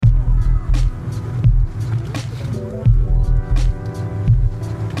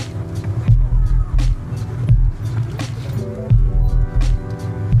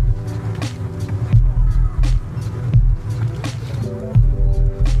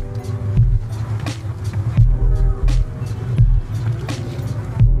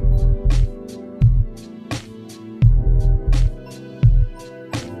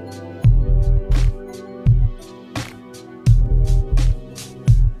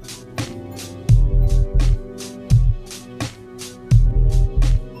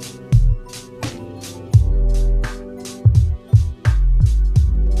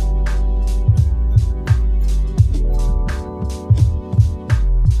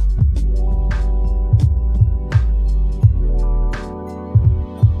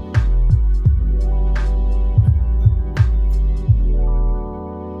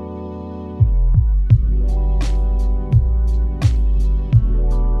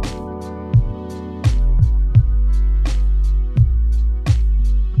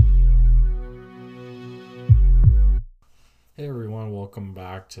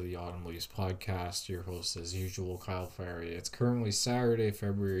to the Autumn Leaves podcast. Your host, as usual, Kyle Ferry. It's currently Saturday,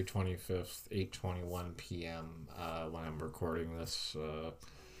 February 25th, 8:21 p.m. When I'm recording this.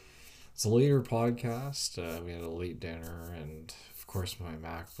 It's a later podcast. We had a late dinner, and of course, my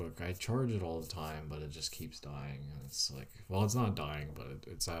MacBook. I charge it all the time, but it just keeps dying. And it's like, well, it's not dying, but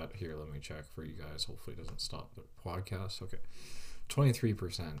it's at here. Let me check for you guys. Hopefully, it doesn't stop the podcast. Okay,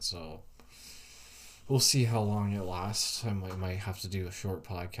 23%. So we'll see how long it lasts. I might have to do a short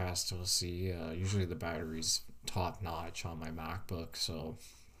podcast. We'll see. Usually the battery's top notch on my MacBook. So,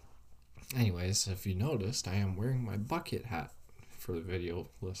 anyways, if you noticed, I am wearing my bucket hat for the video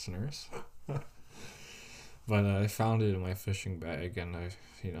listeners. But I found it in my fishing bag, and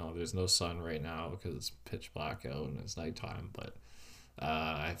there's no sun right now because it's pitch black out and it's nighttime. But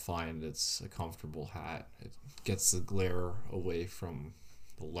I find it's a comfortable hat. It gets the glare away from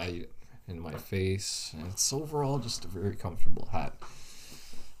the light in my face, and it's overall just a very comfortable hat.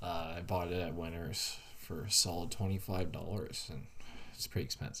 I bought it at Winners for a solid $25, and it's a pretty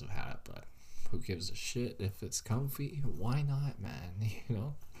expensive hat, but who gives a shit if it's comfy? Why not,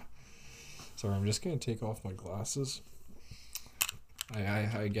 man? Sorry, I'm just gonna take off my glasses.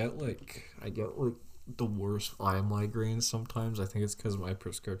 I get like the worst eye migraines sometimes. I think it's because my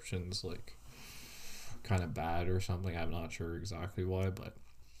prescription's like kind of bad or something. I'm not sure exactly why, but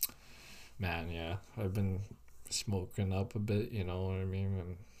man, yeah, I've been smoking up a bit, you know what I mean?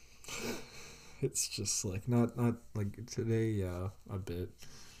 And it's just like not like today, yeah, a bit,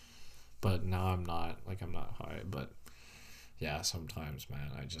 but now I'm not high. But yeah, sometimes,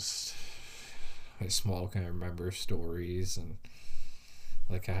 man, I smoke and I remember stories, and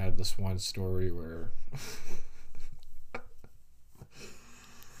like I had this one story where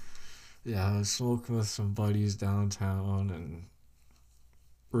yeah, I was smoking with some buddies downtown, and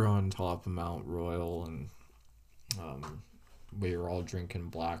we're on top of Mount Royal, and we were all drinking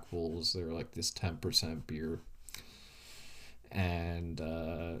Black Bulls. They were like this 10% beer, and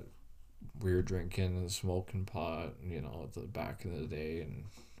we were drinking and smoking pot, at the back in the day, and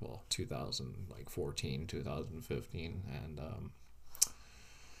 2014, 2015, and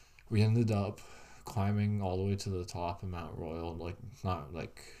we ended up climbing all the way to the top of Mount Royal, like not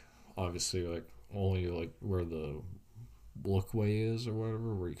like obviously like only like where the lookway is or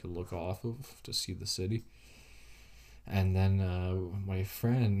whatever, where you could look off of to see the city. And then my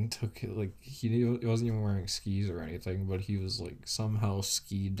friend took it, like he wasn't even wearing skis or anything, but he was like somehow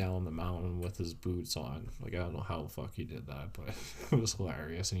skied down the mountain with his boots on. Like I don't know how the fuck he did that, but it was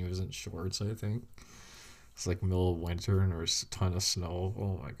hilarious. And he was in shorts, I think. It's like middle of winter and there was a ton of snow.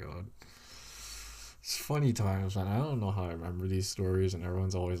 Oh my god. It's funny times, man. I don't know how I remember these stories, and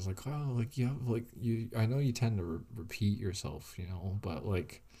everyone's always like, "Oh, like I know you tend to repeat yourself, but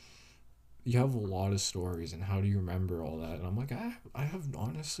like you have a lot of stories, and how do you remember all that?" And I'm like, I have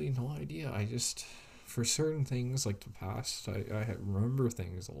honestly no idea. I just, for certain things like the past, I remember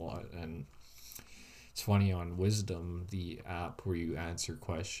things a lot. And it's funny, on Wisdom, the app where you answer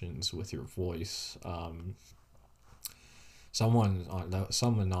questions with your voice,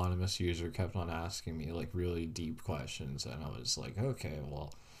 some anonymous user kept on asking me like really deep questions, and I was like, okay,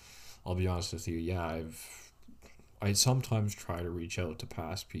 well, I'll be honest with you, yeah, I sometimes try to reach out to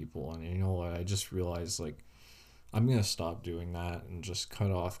past people, and you know what, I just realized like I'm gonna stop doing that and just cut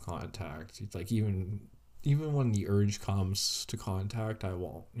off contact. Like even when the urge comes to contact, I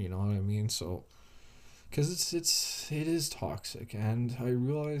won't, you know what I mean? So because it is toxic, and I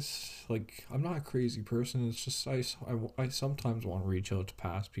realize like I'm not a crazy person. It's just I sometimes want to reach out to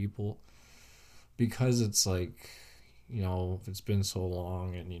past people, because it's like, it's been so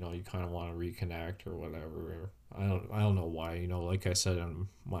long, and you kind of want to reconnect or whatever. I don't know why. Like I said in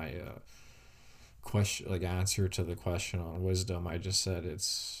my question, like answer to the question on Wisdom, I just said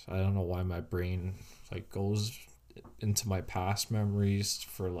I don't know why my brain like goes into my past memories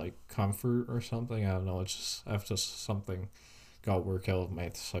for like comfort or something. I don't know. It's just after something got worked out with my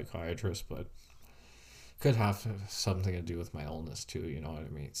psychiatrist, but could have something to do with my illness too. You know what I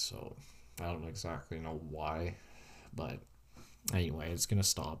mean? So I don't exactly know why, but anyway, it's gonna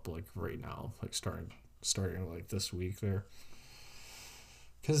stop like right now, like starting like this week there.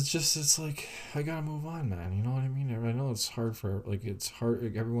 Cause it's like I gotta move on, man. You know what I mean? I know it's hard it's hard.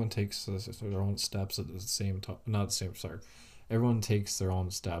 Like, everyone takes their own steps at the same time. Not the same. Sorry, everyone takes their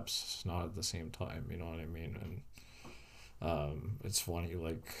own steps, not at the same time. You know what I mean? And it's funny.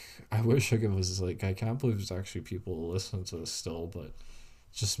 Like I wish it was like I can't believe there's actually people who listen to this still, but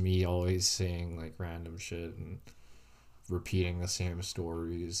it's just me always saying like random shit and repeating the same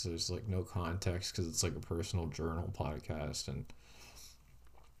stories. There's like no context because it's like a personal journal podcast, and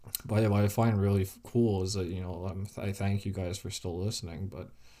But what I find really cool is that, I thank you guys for still listening, but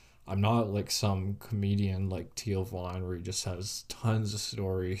I'm not like some comedian like Theo where he just has tons of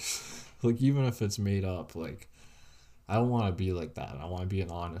stories. Like, even if it's made up, like, I don't want to be like that. I want to be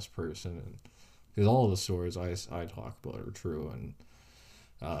an honest person, and because all the stories I talk about are true, and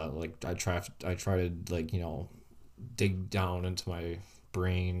like I try to, like, dig down into my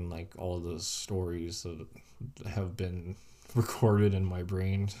brain, like all the stories that have been recorded in my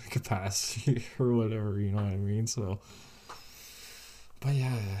brain capacity or whatever, you know what I mean? So, but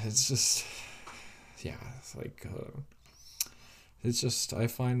yeah, it's just, yeah, it's like, it's just, I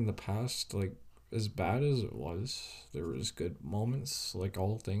find the past, like, as bad as it was, there was good moments, like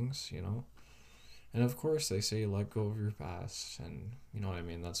all things, And of course, they say let go of your past, and you know what I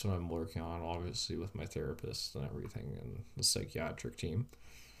mean? That's what I'm working on, obviously, with my therapist and everything, and the psychiatric team.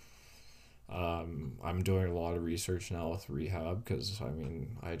 I'm doing a lot of research now with rehab because, I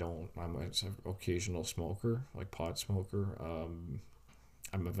mean, I'm an occasional smoker, like pot smoker.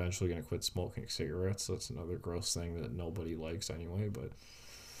 I'm eventually going to quit smoking cigarettes. That's another gross thing that nobody likes anyway, but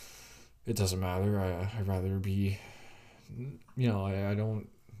it doesn't matter. I'd rather be, I don't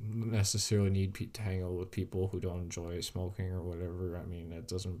necessarily need to hang out with people who don't enjoy smoking or whatever. I mean, it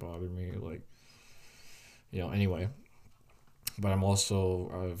doesn't bother me. Like, anyway. But I'm also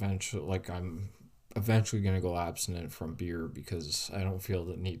I'm eventually gonna go abstinent from beer because I don't feel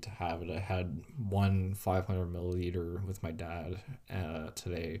the need to have it. I had one 500 milliliter with my dad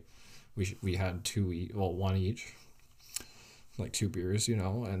today. We had one each, like two beers,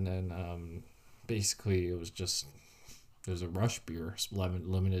 and then basically it was a Rush beer,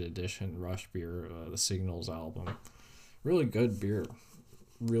 limited edition Rush beer, the Signals album. Really good beer,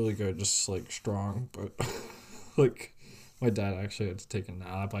 really good, just like strong, but like my dad actually had to take a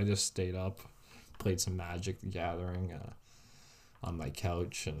nap. I just stayed up, played some Magic the Gathering on my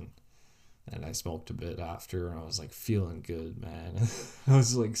couch, and I smoked a bit after, and I was like feeling good, man. I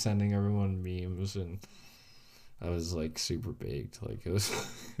was like sending everyone memes, and I was like super baked. Like, it was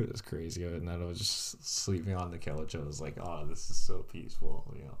it was crazy. And then I was just sleeping on the couch. I was like, oh, this is so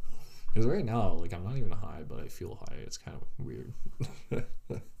peaceful. Because right now, like, I'm not even high, but I feel high. It's kind of weird.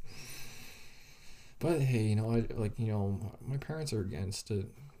 But hey, my parents are against it,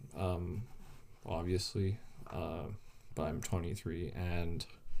 obviously. But I'm 23, and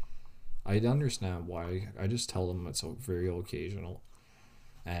I understand why. I just tell them it's very occasional,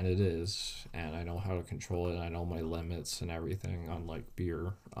 and it is, and I know how to control it, and I know my limits and everything, unlike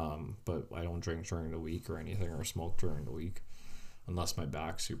beer. But I don't drink during the week or anything, or smoke during the week, unless my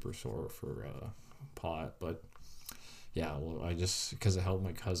back's super sore for pot. But yeah, well, I just, because I helped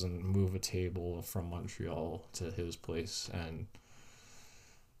my cousin move a table from Montreal to his place, and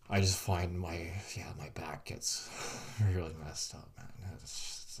I just find my back gets really messed up, man.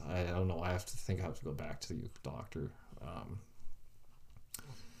 I don't know. I have to go back to the doctor.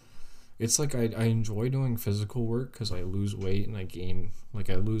 It's like I enjoy doing physical work because I lose weight and I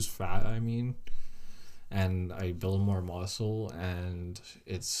lose fat. I mean, and I build more muscle, and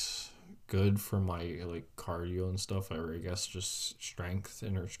it's good for my like cardio and stuff, or I guess just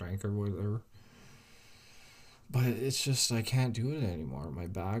inner strength or whatever. But it's just I can't do it anymore. My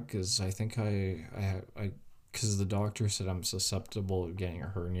back is, I think I because the doctor said I'm susceptible to getting a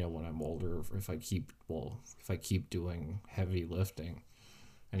hernia when I'm older if I keep doing heavy lifting.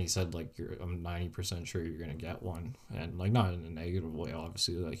 And he said, like, I'm 90% sure you're gonna get one, and like, not in a negative way,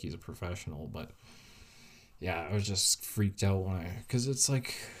 obviously, like, he's a professional, but yeah, I was just freaked out because it's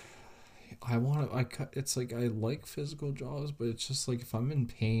like it's like I like physical jobs, but it's just like if I'm in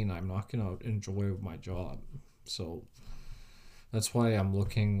pain, I'm not gonna enjoy my job. So that's why I'm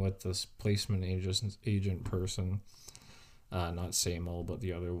looking with this placement agent person, not Samo, but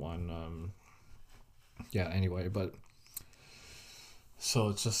the other one. Yeah. Anyway, but so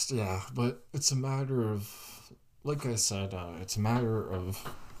it's just, yeah, but it's a matter of, like I said, it's a matter of,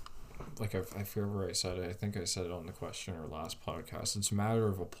 like, I feel where I said it. I think I said it on the question or last podcast. It's a matter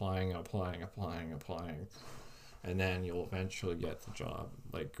of applying, and then you'll eventually get the job.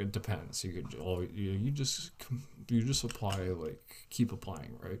 Like, it depends. You just apply, like, keep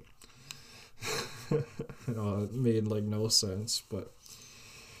applying, right? It made like no sense, but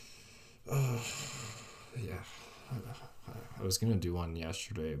yeah. I was gonna do one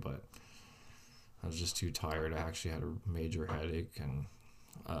yesterday, but I was just too tired. I actually had a major headache, and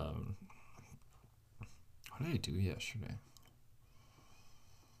what did I do yesterday?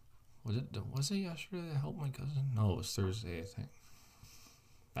 Was it yesterday that I helped my cousin? No, it was Thursday, I think.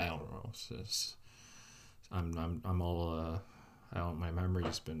 I don't know. I'm all I don't. My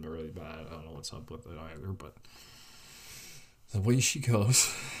memory's been really bad. I don't know what's up with it either, but The way she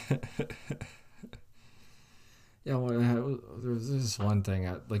goes. Yeah, well, there's this one thing.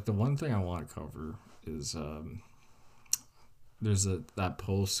 The one thing I want to cover is there's that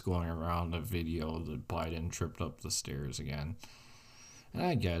post going around, a video that Biden tripped up the stairs again, and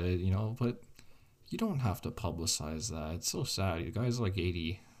I get it, but you don't have to publicize that. It's so sad. You guys like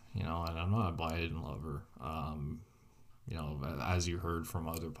 80, and I'm not a Biden lover. As you heard from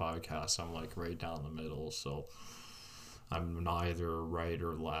other podcasts, I'm like right down the middle, so I'm neither right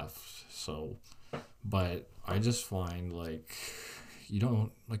or left. So, but I just find like you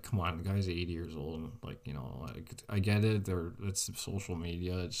don't like come on, the guy's 80 years old, and I get it. It's social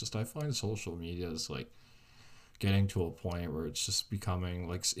media. It's just I find social media is like getting to a point where it's just becoming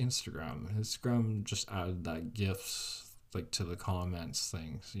like Instagram. Instagram just added that gifs like to the comments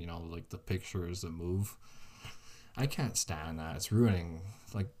things, like the pictures that move. I can't stand that. It's ruining.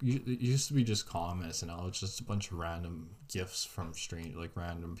 Like it used to be just comments, and now it's just a bunch of random gifs from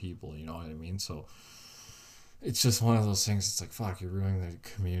random people. You know what I mean? So it's just one of those things. It's like fuck, you're ruining the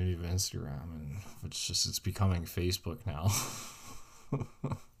community of Instagram, and it's becoming Facebook now.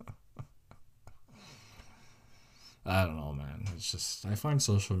 I don't know, man. It's just I find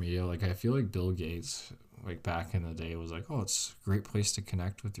social media like I feel like Bill Gates like back in the day was like, oh, it's a great place to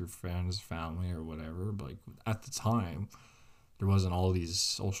connect with your friends, family, or whatever. But like at the time, there wasn't all these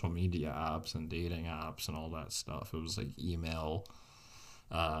social media apps and dating apps and all that stuff. It was like email,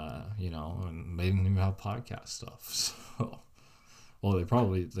 and they didn't even have podcast stuff. So, well, they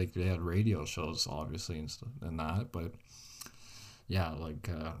probably they had radio shows obviously and stuff and that, but yeah,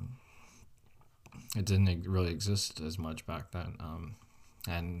 it didn't really exist as much back then.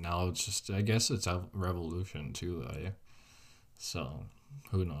 And now it's just I guess it's a revolution too. So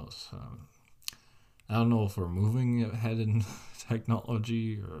who knows? I don't know if we're moving ahead in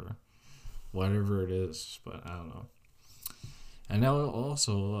technology or whatever it is, but I don't know. And now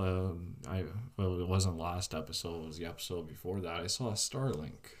also, it wasn't last episode, it was the episode before that. I saw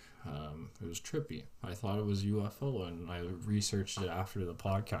Starlink. It was trippy. I thought it was UFO, and I researched it after I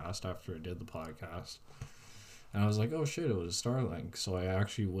did the podcast. And I was like, oh shit, it was Starlink. So I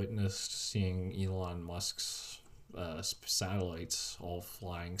actually witnessed seeing Elon Musk's satellites all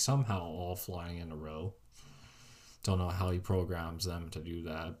flying in a row. Don't know how he programs them to do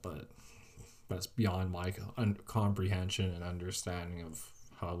that, but that's beyond my comprehension and understanding of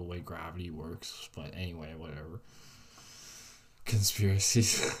how the way gravity works. But anyway, whatever.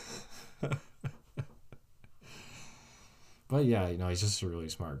 Conspiracies. But yeah, he's just a really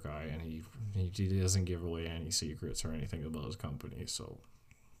smart guy, and he doesn't give away any secrets or anything about his company. So,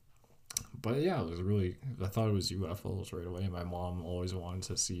 but yeah, I thought it was UFOs right away. My mom always wanted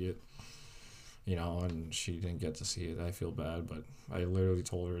to see it, and she didn't get to see it. I feel bad, but I literally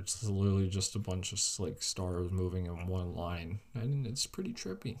told her it's literally just a bunch of like stars moving in one line, and it's pretty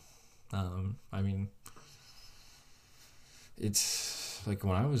trippy. I mean, it's like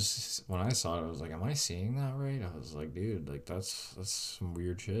when I saw it, I was like, am I seeing that right? I was like, dude, like that's some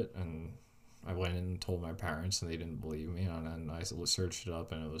weird shit. And I went and told my parents, and they didn't believe me. And then I searched it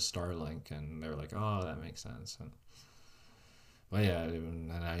up, and it was Starlink, and they're like, oh, that makes sense. But yeah,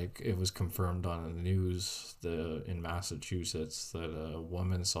 it was confirmed on the news in Massachusetts that a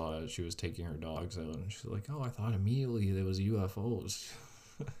woman saw it. She was taking her dogs out, and she's like, oh, I thought immediately there was UFOs.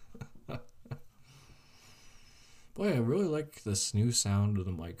 Boy, I really like this new sound of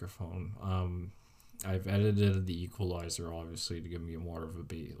the microphone. I've edited the equalizer obviously to give me more of a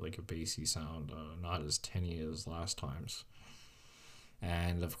bassy sound, not as tinny as last time's.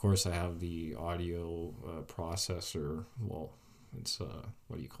 And of course, I have the audio processor. Well, it's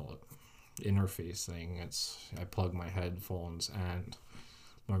what do you call it? Interface thing. I plug my headphones and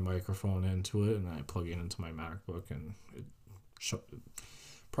my microphone into it, and I plug it into my MacBook, and it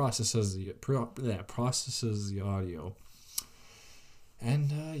processes the audio.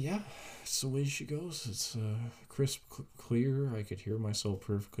 And yeah, it's the way she goes. It's crisp, clear. I could hear myself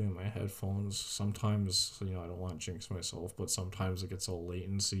perfectly in my headphones. Sometimes, I don't want to jinx myself, but sometimes it gets all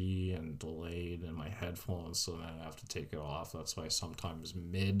latency and delayed in my headphones, so then I have to take it off. That's why sometimes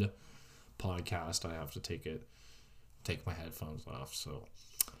mid podcast I have to take my headphones off. So,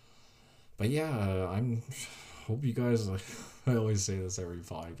 but yeah, hope you guys, I always say this every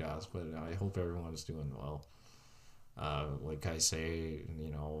podcast, but I hope everyone's doing well. Like I say,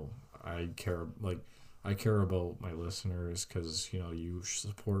 I care about my listeners, because you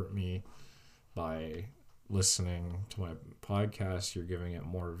support me by listening to my podcast. You're giving it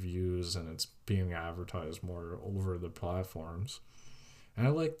more views, and it's being advertised more over the platforms, and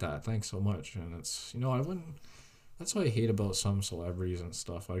I like that. Thanks so much. And it's that's what I hate about some celebrities and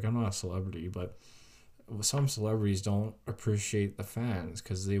stuff. Like, I'm not a celebrity, but some celebrities don't appreciate the fans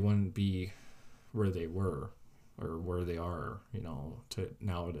because they wouldn't be where they were or where they are, to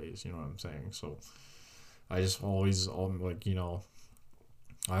nowadays, you know what I'm saying? So I just always, like,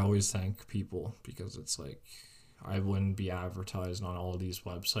 I always thank people because it's like I wouldn't be advertised on all these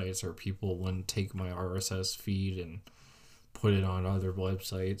websites, or people wouldn't take my RSS feed and put it on other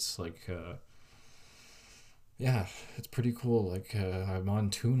websites. Like, yeah, it's pretty cool. Like, I'm on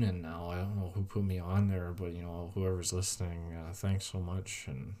TuneIn now. I don't know who put me on there, but whoever's listening, thanks so much.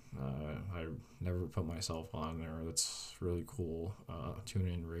 And I never put myself on there. That's really cool.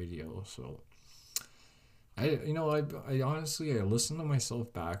 TuneIn Radio. So I honestly, I listen to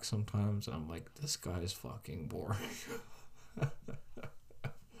myself back sometimes, and I'm like, this guy's fucking boring.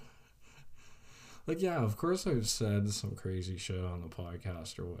 Like, yeah, of course I've said some crazy shit on the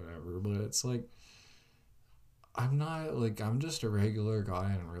podcast or whatever, but it's like, I'm not, like, I'm just a regular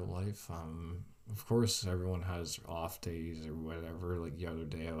guy in real life. Of course everyone has off days or whatever. Like, the other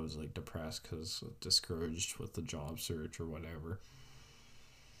day I was, like, depressed because discouraged with the job search or whatever.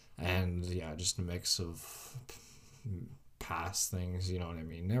 And yeah, just a mix of past things, you know what I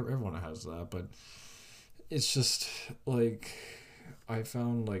mean? Everyone has that, but it's just like I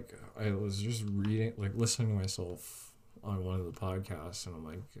found, like, I was just reading, like, listening to myself on one of the podcasts, and I'm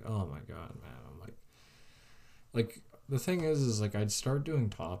like, oh my god, man. I'm like the thing is like, I'd start doing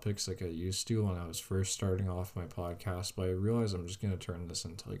topics like I used to when I was first starting off my podcast, but I realized I'm just gonna turn this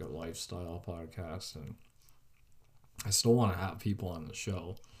into like a lifestyle podcast, and I still want to have people on the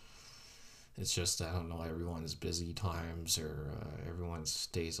show. It's just, I don't know, everyone's busy times, or everyone's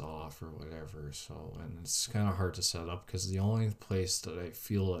days off or whatever. So, and it's kind of hard to set up because the only place that I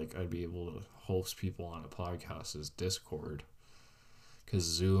feel like I'd be able to host people on a podcast is Discord. Because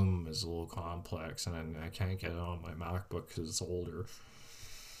Zoom is a little complex, and I can't get it on my MacBook because it's older.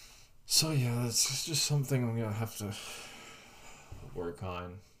 So yeah, that's just something I'm going to have to work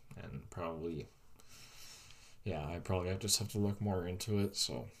on, and probably, yeah, I probably just have to look more into it,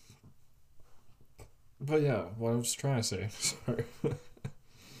 so. But yeah, what I was trying to say, sorry. What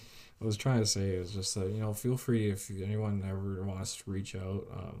I was trying to say is just that, feel free if anyone ever wants to reach out.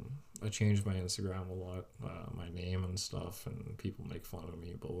 I changed my Instagram a lot, my name and stuff, and people make fun of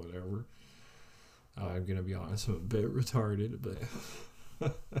me, but whatever. I'm going to be honest, I'm a bit retarded, but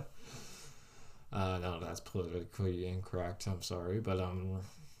no, that's politically incorrect, I'm sorry, but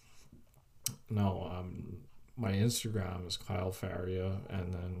no, my Instagram is Kyle Faria,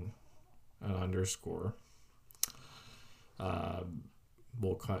 and then an underscore.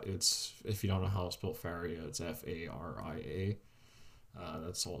 It's, if you don't know how to spell Faria, it's Faria.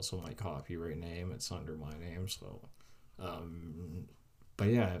 That's also my copyright name. It's under my name, so. But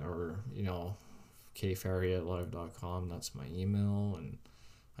yeah, or kfaria@live.com. That's my email, and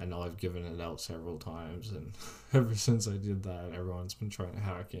I know I've given it out several times, and ever since I did that, everyone's been trying to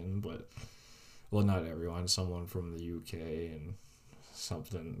hack in, but, well, not everyone. Someone from the UK and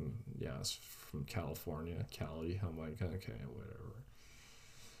something, yeah, it's from California, Cali. I'm like, okay, whatever.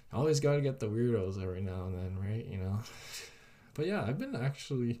 I always got to get the weirdos every now and then, right? But yeah, I've been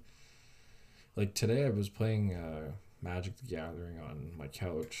actually, like, today I was playing Magic the Gathering on my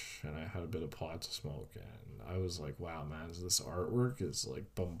couch, and I had a bit of pot to smoke, and I was like, wow, man, this artwork is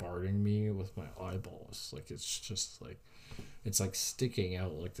like bombarding me with my eyeballs. Like, it's just like, it's like sticking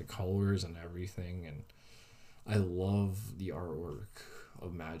out, like the colors and everything, and I love the artwork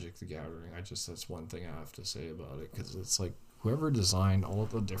of Magic the Gathering. That's one thing I have to say about it, because it's like, whoever designed all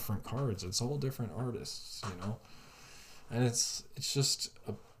the different cards, it's all different artists, and it's just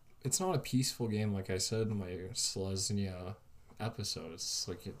it's not a peaceful game, like I said in my Selesnya episode. It's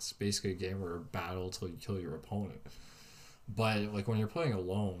like, it's basically a game where you battle till you kill your opponent. But like, when you're playing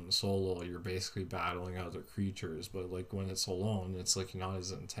alone, solo, you're basically battling other creatures. But like, when it's alone, it's like not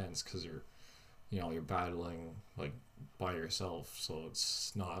as intense because you're battling like by yourself, so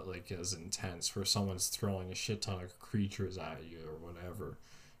it's not like as intense where someone's throwing a shit ton of creatures at you or whatever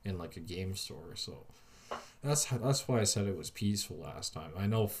in like a game store. So that's why I said it was peaceful last time. I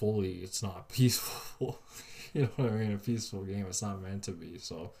know fully it's not peaceful. You know what I mean? A peaceful game, it's not meant to be.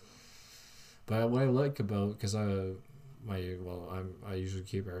 So, but what I like about, because I usually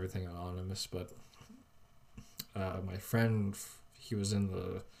keep everything anonymous, but my friend, he was in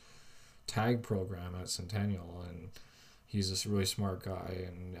the tag program at Centennial, and he's this really smart guy,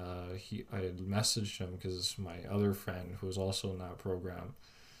 and I had messaged him because my other friend, who was also in that program,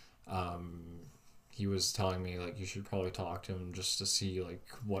 he was telling me, like, you should probably talk to him just to see, like,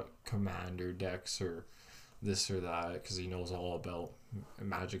 what commander decks or this or that, because he knows all about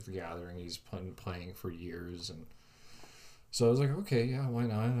Magic the Gathering. He's been playing for years, and So I was like, okay, yeah, why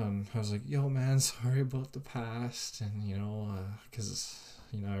not? And I was like, yo, man, sorry about the past, and because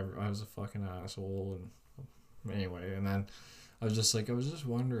I was a fucking asshole, and anyway, and then I was just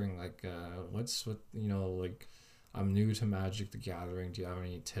wondering, like, like, I'm new to Magic the Gathering. Do you have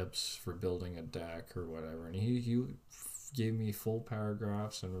any tips for building a deck or whatever? And he gave me full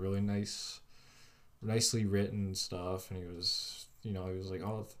paragraphs and really nicely written stuff, and he was like,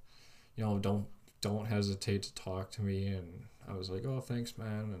 oh, don't hesitate to talk to me. And I was like, oh, thanks,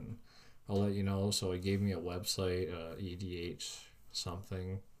 man, and I'll let you know. So he gave me a website,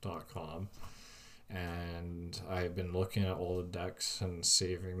 edhsomething.com, and I've been looking at all the decks and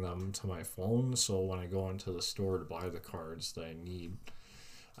saving them to my phone, so when I go into the store to buy the cards that I need,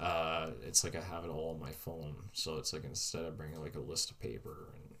 it's like I have it all on my phone. So it's like, instead of bringing like a list of paper,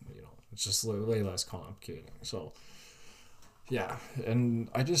 and it's just way less complicating. So yeah, and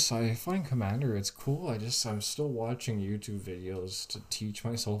I find Commander, it's cool. I'm still watching YouTube videos to teach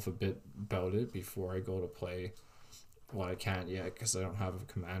myself a bit about it before I go to play. Well, I can't yet because I don't have a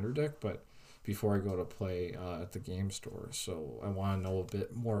Commander deck, but before I go to play at the game store. So I want to know a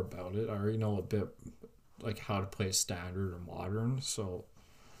bit more about it. I already know a bit, like, how to play standard or modern, so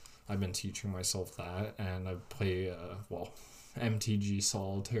I've been teaching myself that, and I play MTG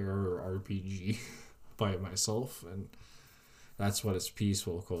Solitaire or RPG by myself, and that's what it's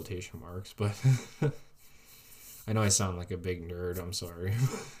peaceful quotation marks. But I know I sound like a big nerd. I'm sorry.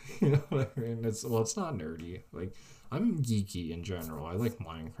 You know what I mean? It's not nerdy. Like, I'm geeky in general. I like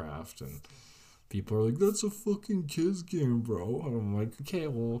Minecraft, and people are like, "That's a fucking kids game, bro." And I'm like, okay,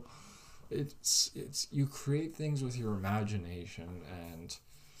 well, it's you create things with your imagination, and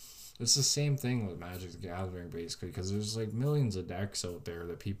it's the same thing with Magic the Gathering, basically, because there's like millions of decks out there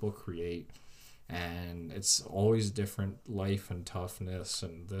that people create, and it's always different life and toughness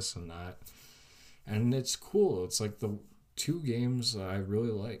and this and that, and it's cool. It's like the two games that I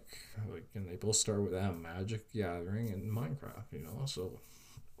really like, and they both start with M: Magic the Gathering and Minecraft. So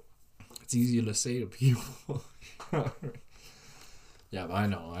it's easy to say to people. Yeah, but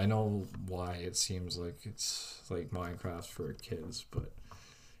I know why it seems like it's like Minecraft for kids, but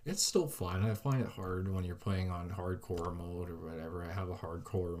it's still fun. I find it hard when you're playing on hardcore mode or whatever. I have a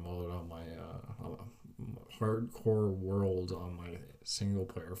hardcore mode on my hardcore world on my single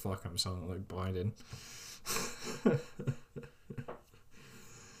player. Fuck, I'm sounding like Biden.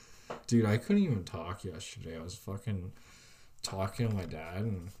 Dude, I couldn't even talk yesterday. I was fucking talking to my dad,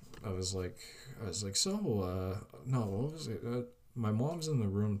 and I was like, so, no, what was it? My mom's in the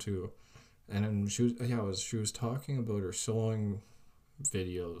room too, and then she was talking about her sewing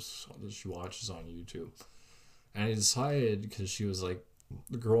videos that she watches on YouTube, and I decided, because she was like,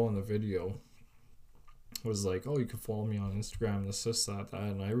 the girl in the video was like, oh, you can follow me on Instagram, this, that,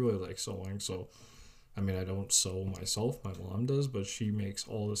 and I really like sewing. So I mean, I don't sew myself, my mom does, but she makes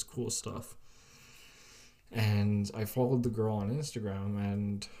all this cool stuff, and I followed the girl on Instagram,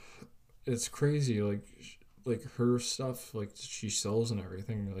 and it's crazy, like her stuff, like, she sells and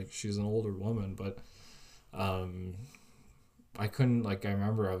everything. Like, she's an older woman, but I couldn't, like, I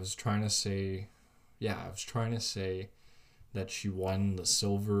remember I was trying to say that she won the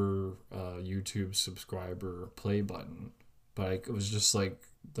silver YouTube subscriber play button, but it was just like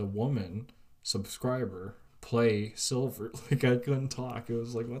the woman subscriber play silver. Like, I couldn't talk. It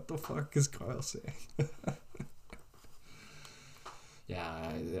was like, what the fuck is Kyle saying?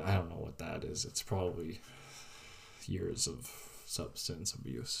 Yeah, I don't know what that is. It's probably years of substance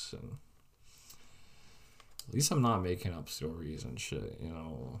abuse, and at least I'm not making up stories and shit,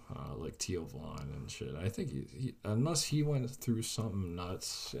 like Theo and shit. I think he unless he went through something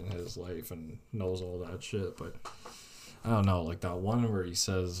nuts in his life and knows all that shit, but I don't know, like that one where he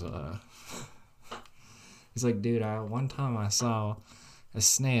says, he's like, dude, one time I saw a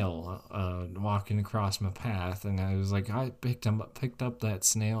snail walking across my path, and I was like, I picked up that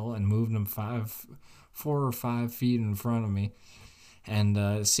snail and moved him 4 or 5 feet in front of me,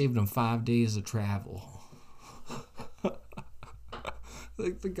 and saved him 5 days of travel.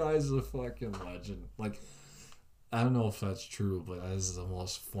 Like, the guy's a fucking legend. Like, I don't know if that's true, but that is the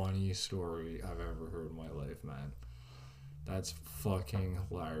most funny story I've ever heard in my life, man. That's fucking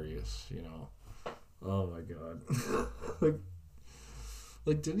hilarious, Oh my god.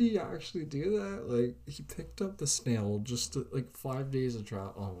 like, did he actually do that? Like, he picked up the snail just to, like, 5 days of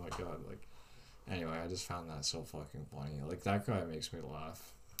travel. Oh my god. Like, anyway, I just found that so fucking funny. Like, that guy makes me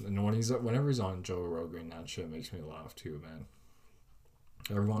laugh. And whenever he's on Joe Rogan, that shit makes me laugh too, man.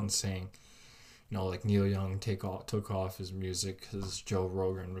 Everyone's saying, like, Neil Young took off his music because Joe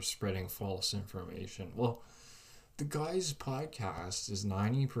Rogan was spreading false information. Well, the guy's podcast is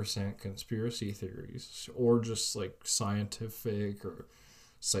 90% conspiracy theories or just like scientific or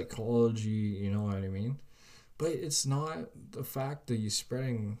psychology, you know what I mean? But it's not the fact that he's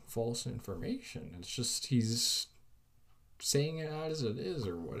spreading false information. It's just he's saying it as it is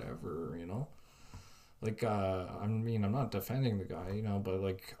or whatever, you know? Like, I mean, I'm not defending the guy, you know, but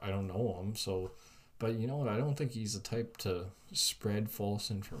like, I don't know him, so. But you know what? I don't think he's the type to spread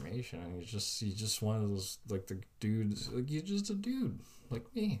false information. And he's just one of those, like, the dudes, like, he's just a dude, like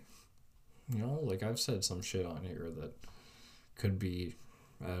me. You know, like, I've said some shit on here that could be,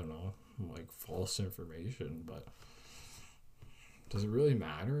 I don't know, like, false information, but does it really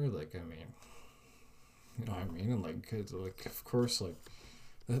matter? Like, I mean, you know what I mean? And, like, of course, like,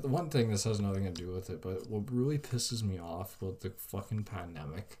 the one thing, this has nothing to do with it, but what really pisses me off about the fucking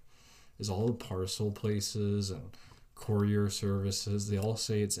pandemic is all the parcel places and courier services, they all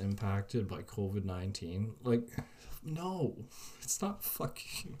say it's impacted by COVID-19. Like, no, it's not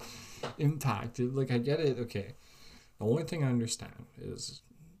fucking impacted. Like, I get it, okay. The only thing I understand is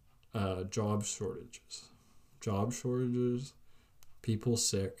job shortages. Job shortages, people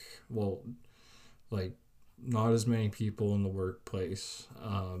sick, well, like, not as many people in the workplace.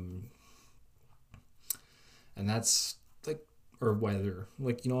 And that's, like, or weather.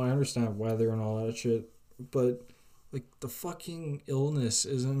 Like, you know, I understand weather and all that shit, but, like, the fucking illness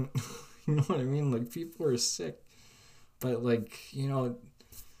isn't, you know what I mean? Like, people are sick, but, like, you know,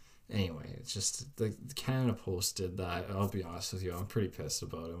 anyway, it's just, the Canada Post did that. I'll be honest with you, I'm pretty pissed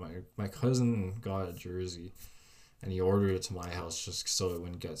about it. My cousin got a jersey, and he ordered it to my house just so it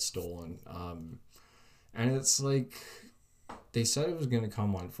wouldn't get stolen. And it's like, they said it was going to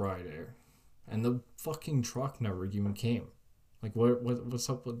come on Friday, and the fucking truck never even came. Like, what's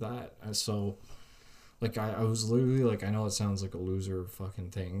up with that? And so, like, I was literally, like, I know it sounds like a loser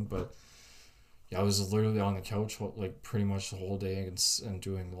fucking thing, but yeah, I was literally on the couch, like, pretty much the whole day and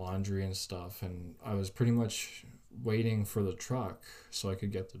doing laundry and stuff, and I was pretty much waiting for the truck so I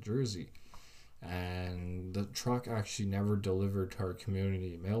could get the jersey. And the truck actually never delivered to our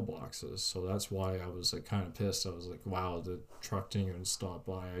community mailboxes, so that's why I was, like, kind of pissed. I was like, wow, the truck didn't even stop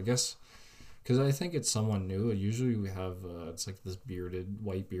by. I guess because I think it's someone new. Usually we have it's like this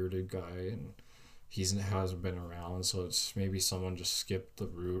white bearded guy, and hasn't been around, so it's maybe someone just skipped the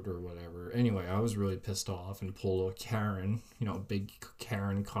route or whatever. Anyway, I was really pissed off and pulled a Karen, you know, big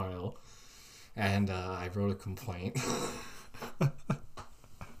Karen Kyle, and I wrote a complaint. I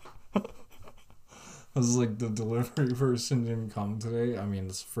was like, the delivery person didn't come today. I mean,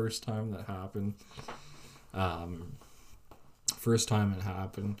 it's the first time that happened. First time it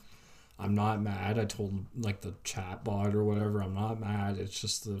happened. I'm not mad. I told, like, the chat bot or whatever, I'm not mad. It's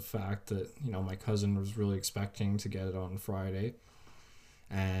just the fact that, you know, my cousin was really expecting to get it on Friday,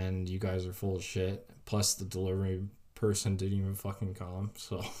 and you guys are full of shit. Plus, the delivery person didn't even fucking come,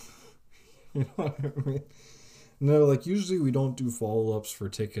 so, you know what I mean? No, like, usually we don't do follow-ups for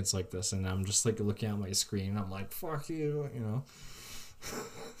tickets like this, and I'm just, like, looking at my screen, I'm like, fuck you, you know?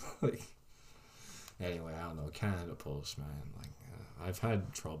 Like, anyway, I don't know, Canada Post, man, like, I've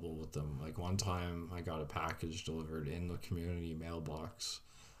had trouble with them. Like, one time I got a package delivered in the community mailbox.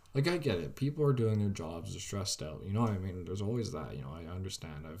 Like, I get it. People are doing their jobs. They're stressed out. You know what I mean? There's always that. You know, I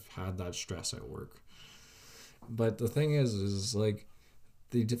understand. I've had that stress at work. But the thing is like,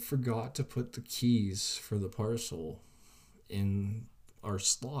 they forgot to put the keys for the parcel in our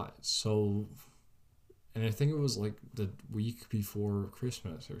slot. So, and I think it was, like, the week before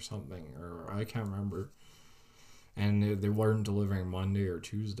Christmas or something. Or I can't remember. And they weren't delivering Monday or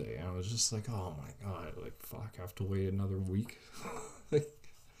Tuesday. And I was just like, oh my god, like, fuck, I have to wait another week. Like,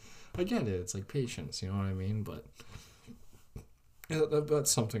 I get it, it's like patience, you know what I mean? But yeah,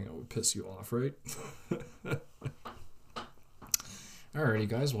 that's something that would piss you off, right? Alrighty,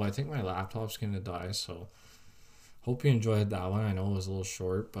 guys, well, I think my laptop's gonna die, so hope you enjoyed that one. I know it was a little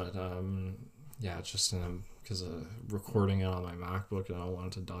short, but yeah, it's just because recording it on my MacBook, and I don't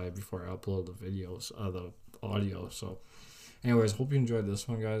want it to die before I upload the videos, the audio. So anyways, hope you enjoyed this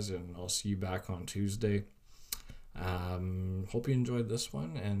one, guys, and I'll see you back on Tuesday. Hope you enjoyed this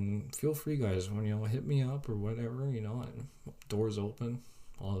one, and feel free, guys, when, you know, hit me up or whatever, you know, and doors open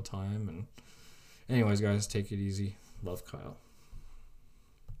all the time. And anyways, guys, take it easy. Love, Kyle.